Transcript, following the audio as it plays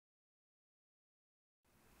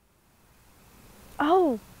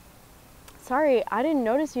Oh, sorry, I didn't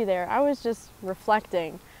notice you there. I was just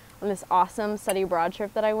reflecting on this awesome study abroad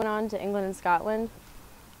trip that I went on to England and Scotland.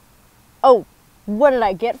 Oh, what did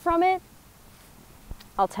I get from it?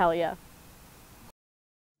 I'll tell you.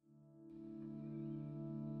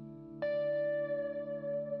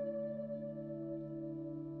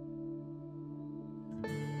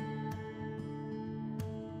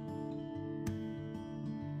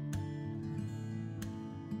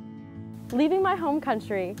 Leaving my home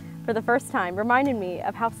country for the first time reminded me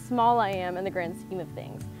of how small I am in the grand scheme of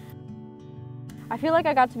things. I feel like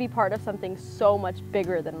I got to be part of something so much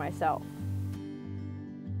bigger than myself.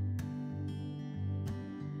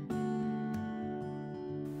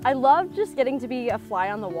 I love just getting to be a fly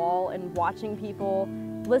on the wall and watching people,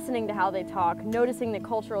 listening to how they talk, noticing the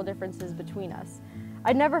cultural differences between us.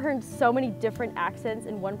 I'd never heard so many different accents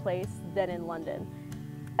in one place than in London.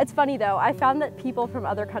 It's funny though, I found that people from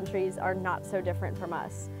other countries are not so different from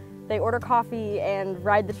us. They order coffee and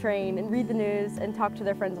ride the train and read the news and talk to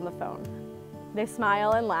their friends on the phone. They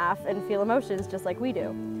smile and laugh and feel emotions just like we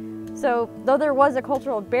do. So though there was a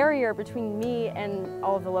cultural barrier between me and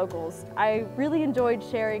all of the locals, I really enjoyed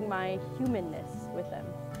sharing my humanness with them.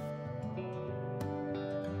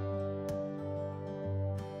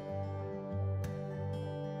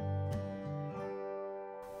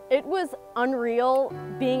 It was unreal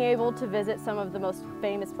being able to visit some of the most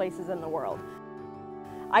famous places in the world.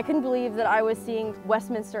 I couldn't believe that I was seeing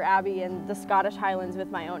Westminster Abbey and the Scottish Highlands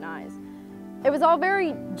with my own eyes. It was all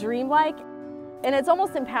very dreamlike, and it's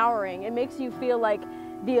almost empowering. It makes you feel like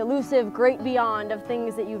the elusive great beyond of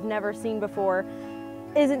things that you've never seen before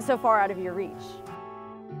isn't so far out of your reach.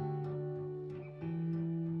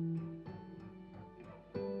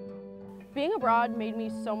 Being abroad made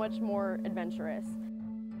me so much more adventurous.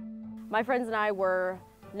 My friends and I were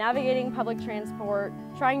navigating public transport,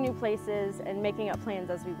 trying new places, and making up plans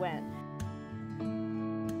as we went.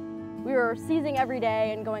 We were seizing every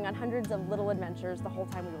day and going on hundreds of little adventures the whole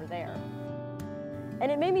time we were there.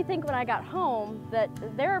 And it made me think when I got home that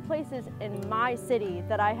there are places in my city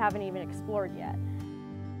that I haven't even explored yet.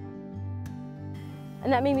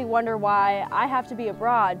 And that made me wonder why I have to be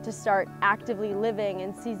abroad to start actively living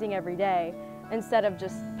and seizing every day instead of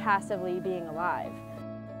just passively being alive.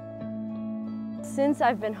 Since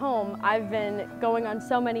I've been home, I've been going on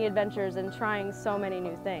so many adventures and trying so many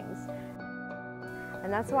new things.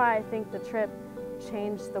 And that's why I think the trip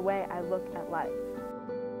changed the way I look at life.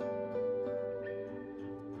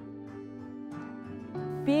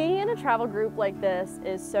 Being in a travel group like this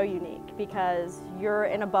is so unique because you're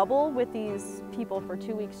in a bubble with these people for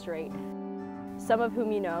 2 weeks straight, some of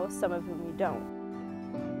whom you know, some of whom you don't.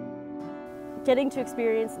 Getting to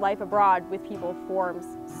experience life abroad with people forms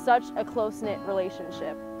such a close-knit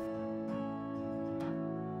relationship.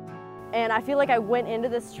 And I feel like I went into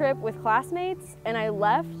this trip with classmates and I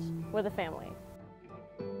left with a family.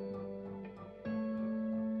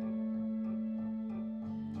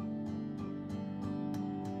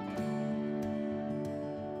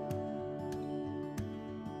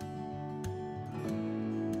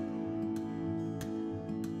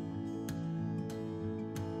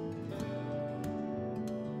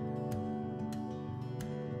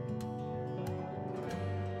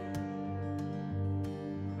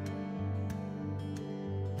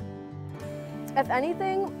 If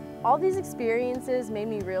anything, all these experiences made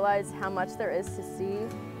me realize how much there is to see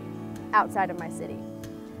outside of my city.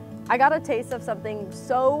 I got a taste of something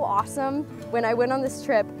so awesome when I went on this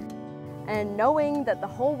trip, and knowing that the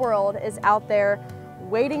whole world is out there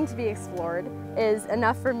waiting to be explored is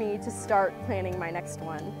enough for me to start planning my next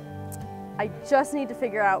one. I just need to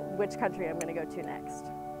figure out which country I'm going to go to next.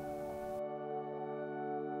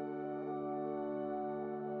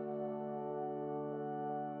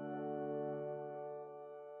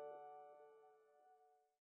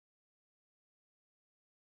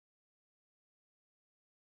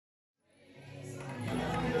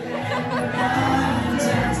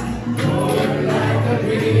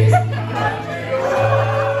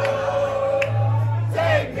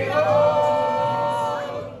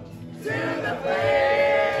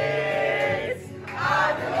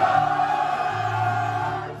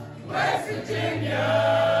 Virginia!